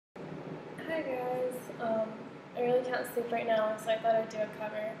I really can't sleep right now, so I thought I'd do a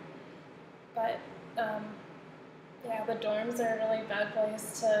cover. But yeah, the dorms are a really bad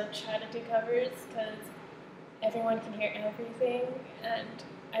place to try to do covers because everyone can hear everything, and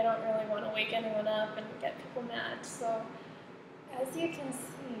I don't really want to wake anyone up and get people mad. So as you can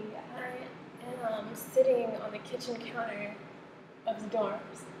see, I am sitting on the kitchen counter of the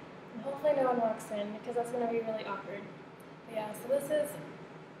dorms. And hopefully no one walks in because that's going to be really awkward. But yeah, so this is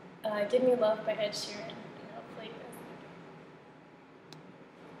Give Me Love by Ed Sheeran, and hopefully you guys like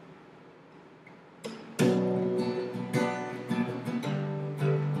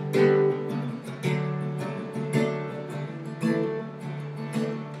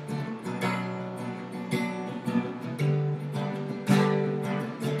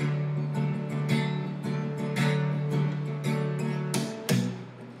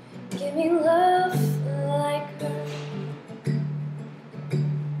it. Give me love like her.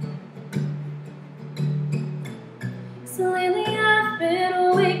 So lately I've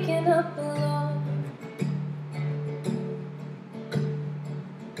been waking up alone.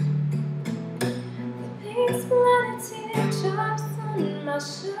 The pain's blotted teardrops on my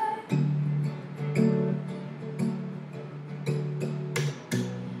shirt.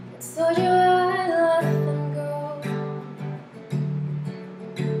 And so do I let them go.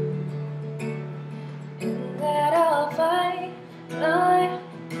 And that I'll fight my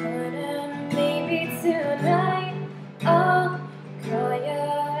heart, and maybe tonight I'll call you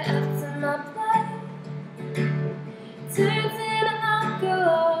after my blood turns into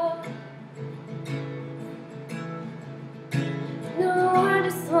alcohol. No, I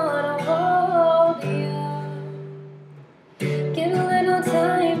just wanna hold you. Give a little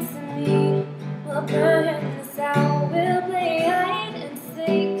time to me. We'll burn this out. We'll play hide and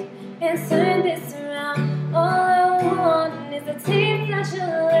seek and turn this around. All I want is a taste that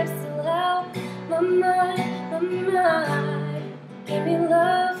your lips allow. My mind, my mind. Give me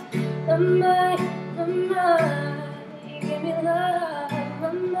love, my mind, my mind. Give me love,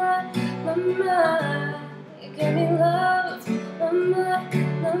 my mind, my mind. Give me love, my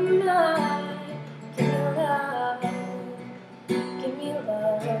mind, my mind. Give me love, give me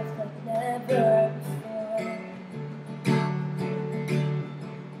love like never before.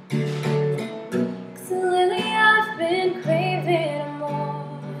 'Cause lately I've been craving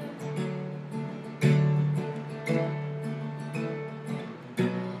more.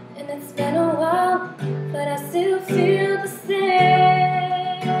 And it's been a while, but I still feel the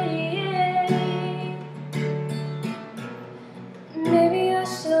same. Maybe I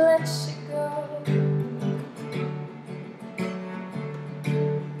should let you go.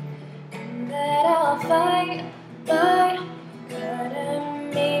 And that I'll fight my God,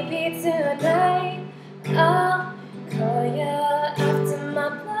 and maybe tonight I'll call you after my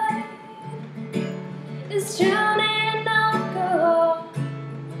blood is drowning in alcohol.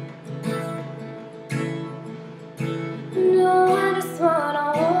 No, I just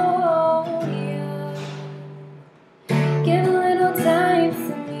wanna hold you. Give a little time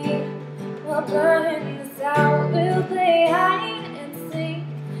to me. We'll burn this out. We'll play hide and seek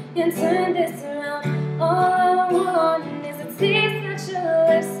and turn this around. All I want is a taste that your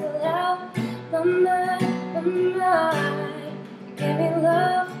lips allow. My mind, my mind. Give me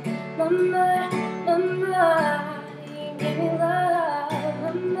love, my mind, my mind. Give me love,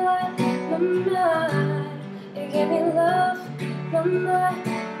 my mind, my mind. Give me love, my mind,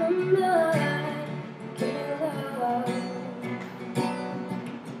 my mind. Give me love.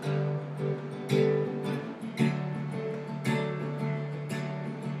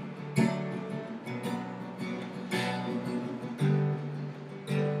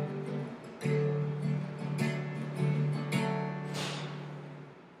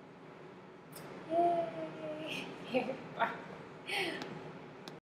 Yay! Here, bye.